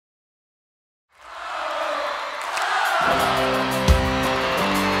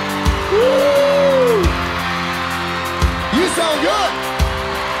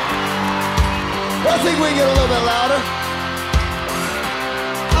we can get a little bit louder.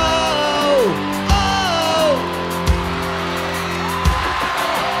 Oh, oh,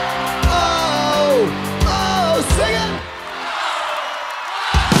 oh, oh, sing it.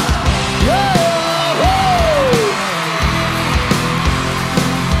 Yeah, oh,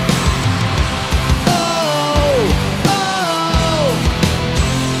 oh, oh.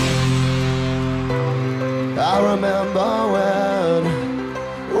 I remember when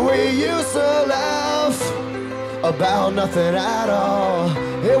we used to laugh about nothing at all.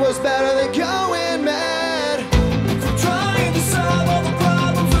 It was better than going mad, trying to solve all the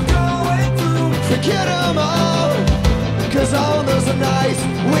problems we're going through. Forget them all, 'cause on those nights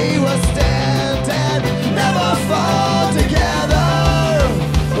we would stand and never fall together.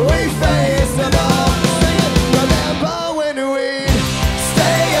 We faced them all. Sing it. Remember when we'd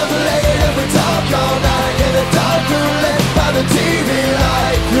stay up late and we talk all night in the dark room lit by the TV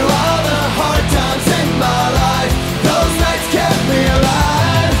light. Through all the hard times in my life, those nights kept me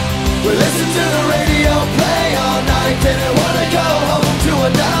alive. We listened to the radio play all night, didn't want to go home to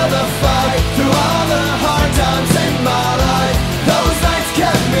another fight. Through all the hard times in my life, those nights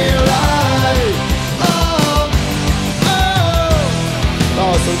kept me alive. Oh, oh.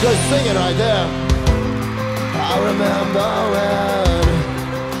 Oh, some good singing right there. I remember when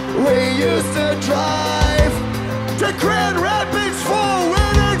we used to drive to Grand Rapids for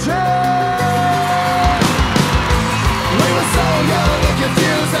winter jam. We were so young and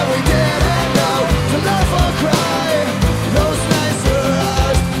confused that we didn't know to laugh or cry. Those nights were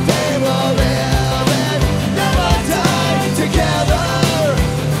ours, they will live and never die. Together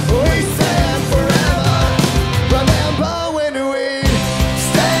we stand forever. Remember when we'd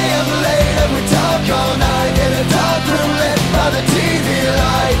stay up late and we talk all night in a dark room lit by the TV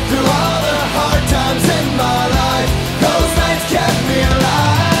light. Through all the hard times in my life, those nights kept me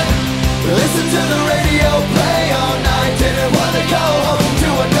alive. Listen to the radio play all night, didn't want to go home to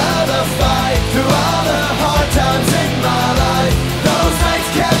another fight. Through all the hard times in my life, those nights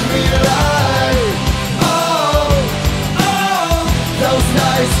kept me alive. Oh, oh, those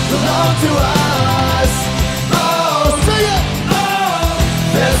nights belong to us. Oh, sing it. Oh,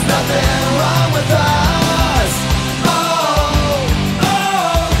 there's nothing wrong with us. Oh,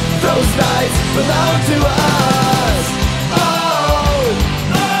 oh, those nights belong to us. Oh,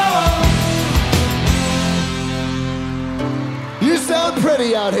 oh. You sound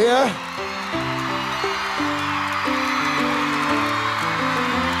pretty out here.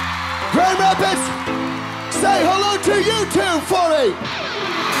 Grand Rapids, say hello to you two for me.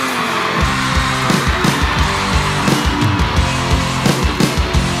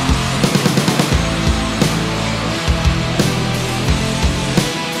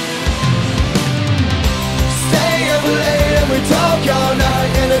 Stay up late and we talk all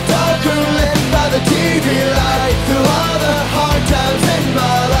night in a dark room lit by the TV light. Through all the hard times in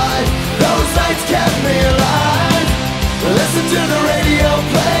my life, those nights kept me alive. Listen to the radio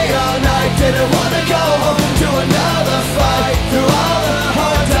play all night, didn't want to go home to another fight. Through all the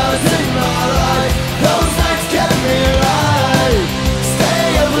hard times in my life, those nights kept me alive. Stay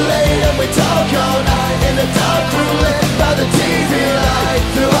up late and we talk all night in the dark room lit by the TV light.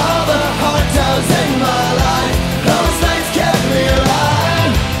 Through all the hard times in my life, those nights kept me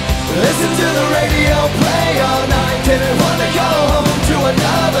alive. Listen to the radio play all night, didn't want to go home to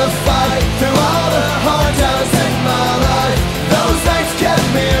another fight. Through all the hard times in my life, those nights kept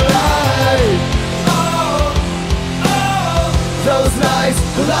me alive. Oh, oh, those nights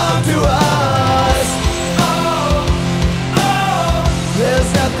belong to us. Oh, oh, there's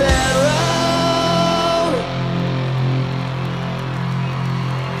nothing